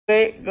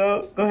Wait,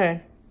 go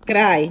ahead.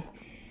 Cry.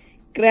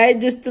 Cry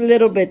just a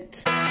little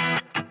bit.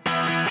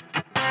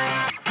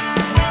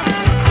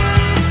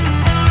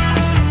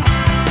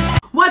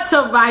 What's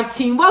up, Vibe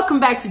Team?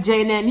 Welcome back to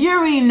JUAN. You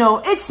already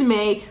know, it's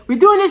me. We're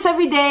doing this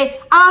every day.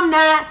 I'm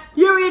Nat.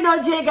 You already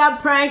know Jay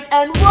got pranked.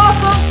 And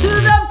welcome to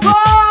the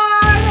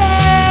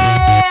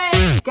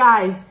party!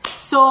 Guys,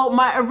 so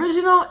my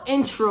original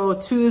intro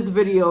to this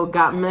video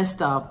got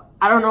messed up.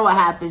 I don't know what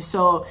happened.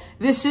 So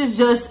this is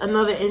just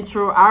another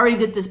intro. I already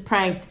did this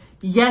prank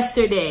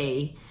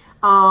yesterday.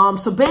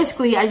 So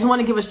basically, I just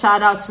want to give a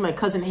shout out to my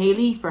cousin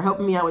Haley for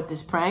helping me out with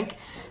this prank.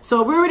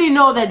 So we already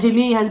know that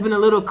Janine has been a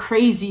little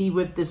crazy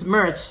with this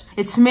merch.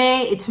 It's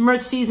May, it's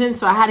merch season,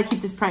 so I had to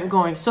keep this prank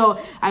going. So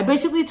I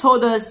basically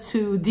told us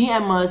to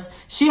DM us.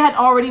 She had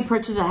already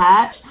purchased a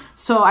hat.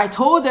 So I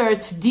told her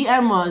to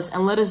DM us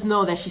and let us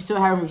know that she still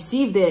haven't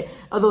received it.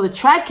 Although the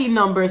tracking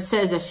number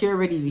says that she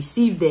already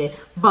received it.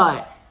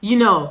 But, you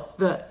know,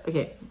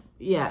 okay,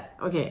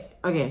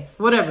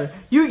 whatever.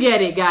 You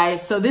get it,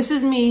 guys. So this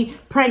is me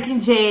pranking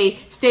Jay.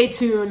 Stay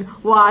tuned.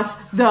 Watch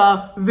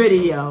the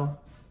video.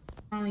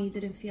 Oh, you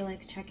didn't feel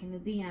like checking the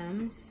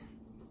DMs.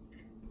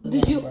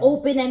 Did you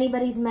open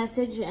anybody's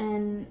message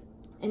and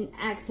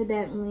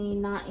accidentally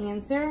not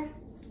answer?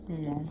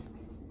 No.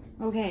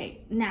 Okay,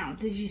 now,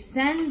 did you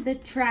send the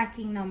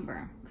tracking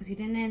number? Because you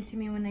didn't answer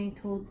me when I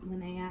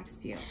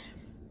asked you.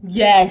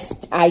 Yes,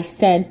 I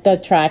sent the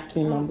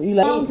tracking number. You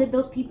How long did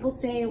those people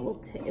say it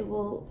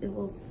will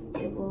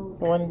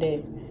one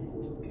day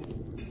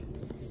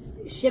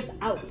ship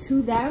out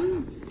to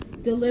them?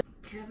 Deliver.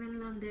 Kevin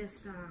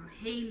Landesta,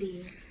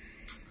 Haley.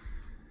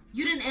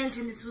 You didn't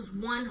answer, and this was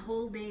one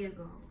whole day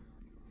ago.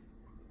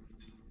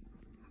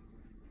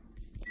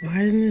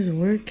 Why isn't this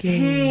working?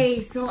 Hey,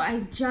 so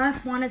I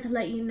just wanted to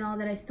let you know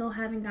that I still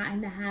haven't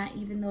gotten the hat,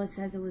 even though it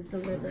says it was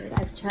delivered.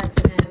 I've checked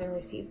and I haven't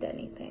received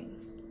anything.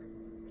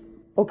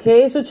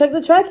 Okay, so check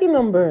the tracking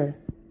number.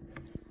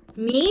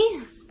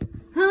 Me?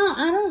 Huh?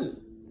 I don't.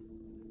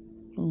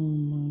 Oh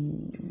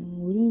my!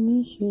 What do you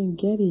mean she didn't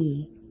get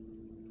it?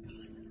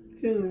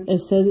 It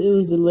says it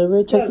was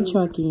delivered. Check the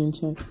tracking and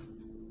check.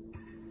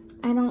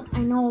 I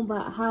know,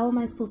 but how am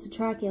I supposed to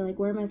track it? Like,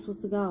 where am I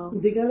supposed to go?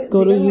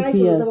 Go to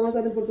UPS.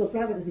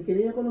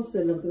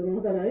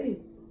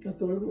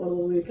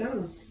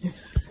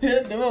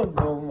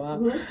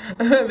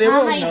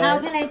 How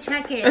can I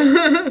check it?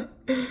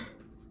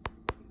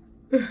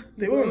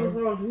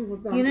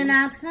 You didn't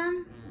ask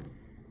them?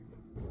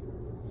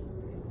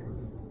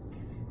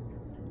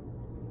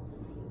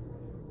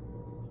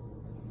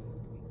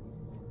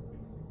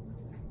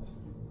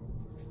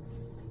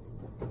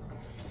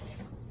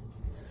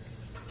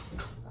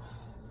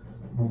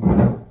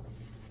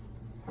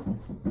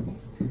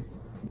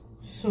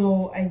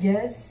 So I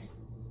guess.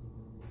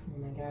 Oh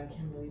my god, I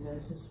can't believe that.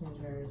 This is so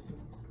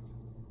embarrassing.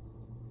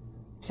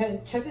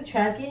 Check the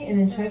tracking and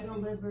then check.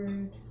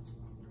 Delivered.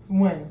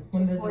 When the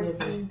 14th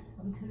delivery?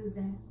 on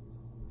Tuesday.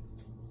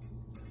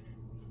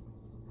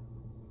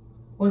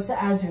 What's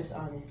the address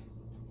on it?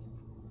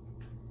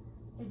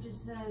 It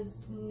just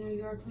says New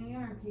York,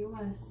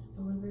 US.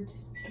 Delivered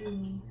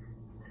to.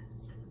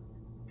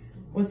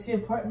 What's the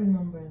apartment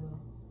number though?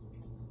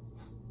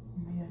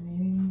 Oh my god,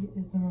 maybe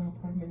it's the wrong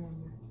apartment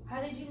number.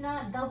 How did you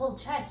not double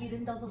check? You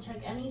didn't double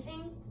check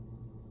anything?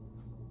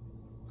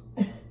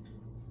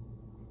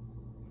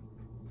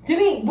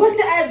 Janine, what's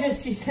the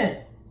address she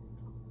sent?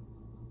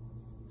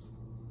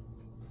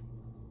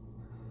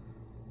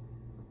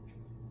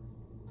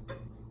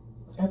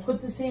 I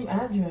put the same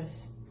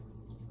address.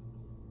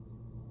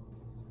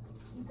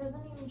 It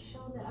doesn't even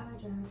show the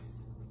address.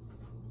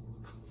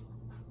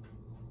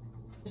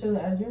 Show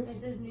the address? It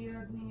says New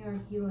York,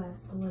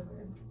 US,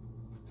 delivered.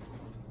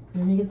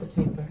 Let me get the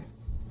paper.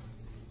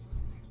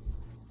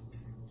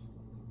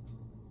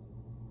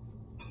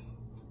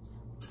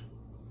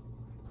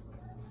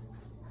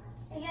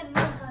 Ella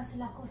nunca hace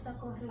la cosa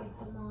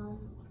correcta, Mom.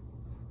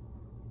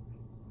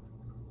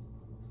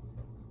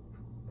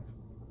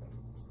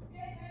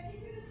 Jay, can I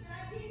give you the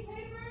tracking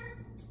paper?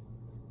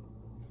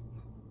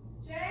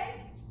 Jay?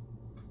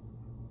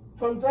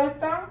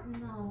 Contesta?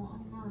 No,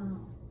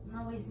 I'm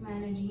not wasting my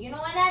energy. You know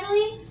what,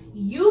 Natalie?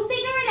 You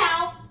figure it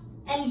out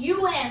and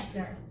you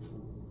answer.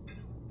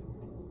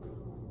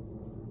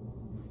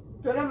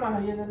 Tú eres mala,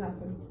 yo no la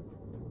sé.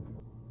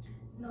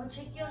 No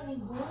chequeó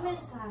ningún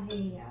mensaje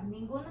ella.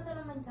 Ninguno de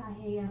los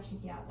mensajes ella ha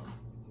chequeado.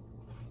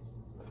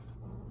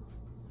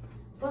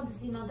 Entonces,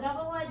 si no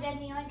trabajó a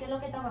Jenny hoy, ¿qué es lo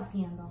que estaba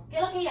haciendo? ¿Qué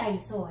es lo que ella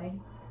hizo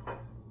hoy?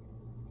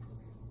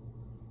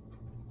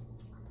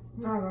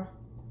 Nada.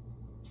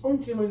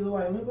 Un chimo de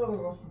Dubai, muy poco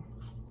cosa.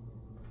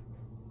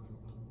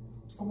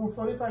 Como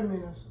 45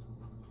 minutes.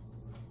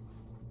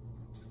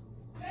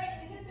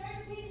 Jay, is it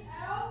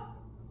 13L?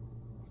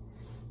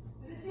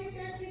 Does it say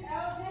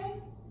 13L,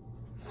 Jay?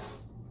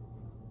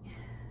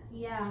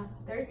 Yeah,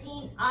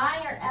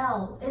 13I or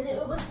L?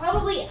 It was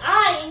probably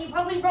I, and you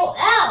probably wrote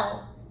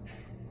L.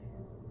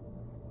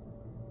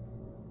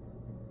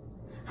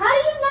 How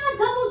do you not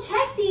double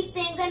check these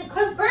things and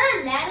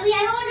confirm, Natalie?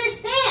 I don't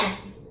understand.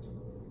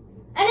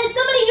 And it's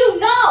somebody you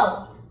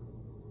know.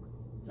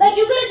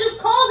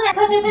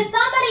 if it's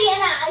somebody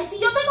si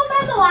yo estoy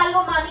comprando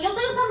algo, mami, yo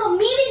estoy usando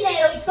mi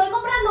dinero y estoy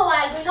comprando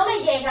algo y no me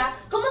llega,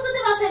 ¿cómo tú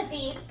te vas a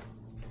sentir?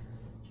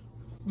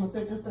 No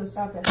te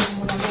estresaste, así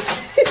como la loca.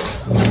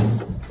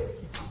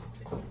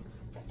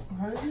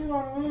 Ay,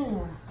 Dios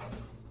mío.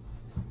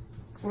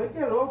 Soy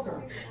que loca.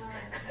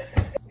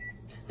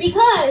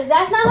 Because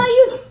that's not how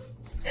you...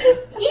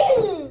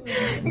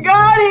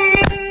 Got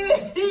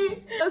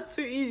it! That's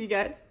too easy,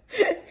 guys.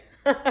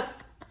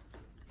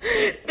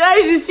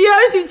 Guys, you see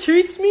how she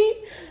treats me?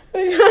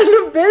 What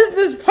kind of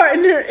business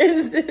partner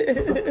is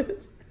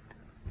this?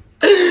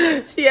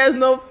 She has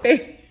no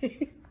faith.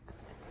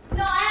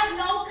 No, I have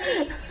no faith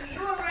in you.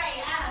 You were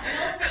right. I have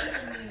no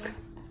faith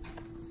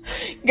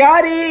in you.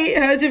 Got it!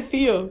 How does it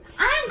feel?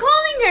 I'm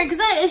calling her because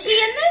is she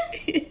in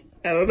this?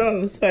 I don't know.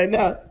 Let's find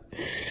out.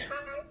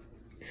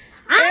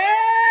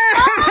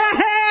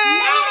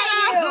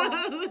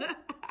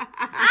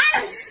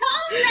 I'm so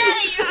mad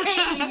at you,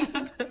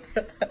 baby.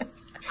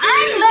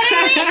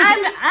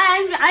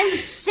 I'm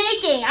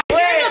shaking. I'm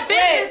sharing a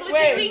business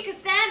with you and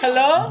Castano.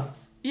 Hello?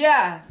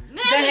 Yeah.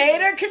 The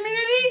hater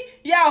community?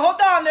 Yeah,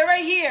 hold on. They're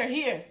right here.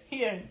 Here.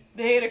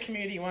 The hater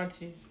community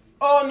wants you.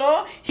 Oh,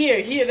 no?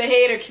 Here. The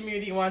hater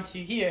community wants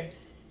you. Here.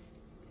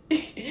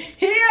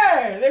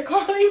 Here. They're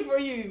calling for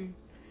you.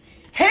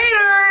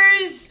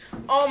 Haters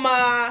on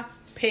my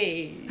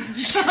page.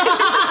 So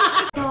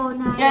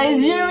nice.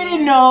 Guys, you already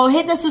know.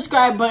 Hit the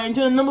subscribe button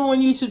to the #1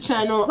 YouTube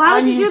channel. Why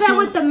would you do that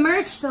with the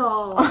merch,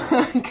 though?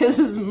 Because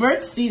it's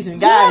merch season,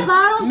 guys.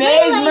 Yeah,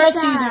 May's like merch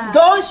that. season.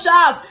 Go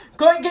shop.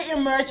 Go get your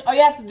merch. All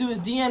you have to do is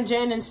DM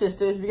Jan and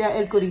Sisters. We got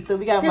El Corito.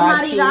 We got Did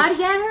Vibe Maridad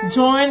get her?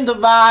 Join the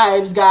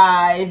vibes,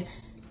 guys.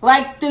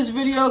 Like this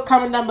video.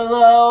 Comment down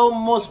below.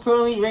 Most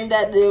importantly, ring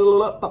that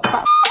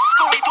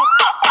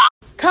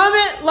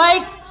comment,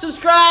 like,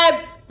 subscribe,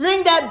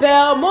 ring that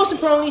bell. Most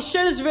importantly,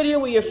 share this video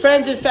with your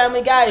friends and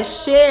family.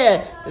 Guys,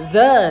 share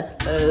the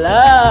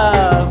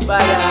love. Bye,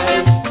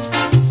 guys.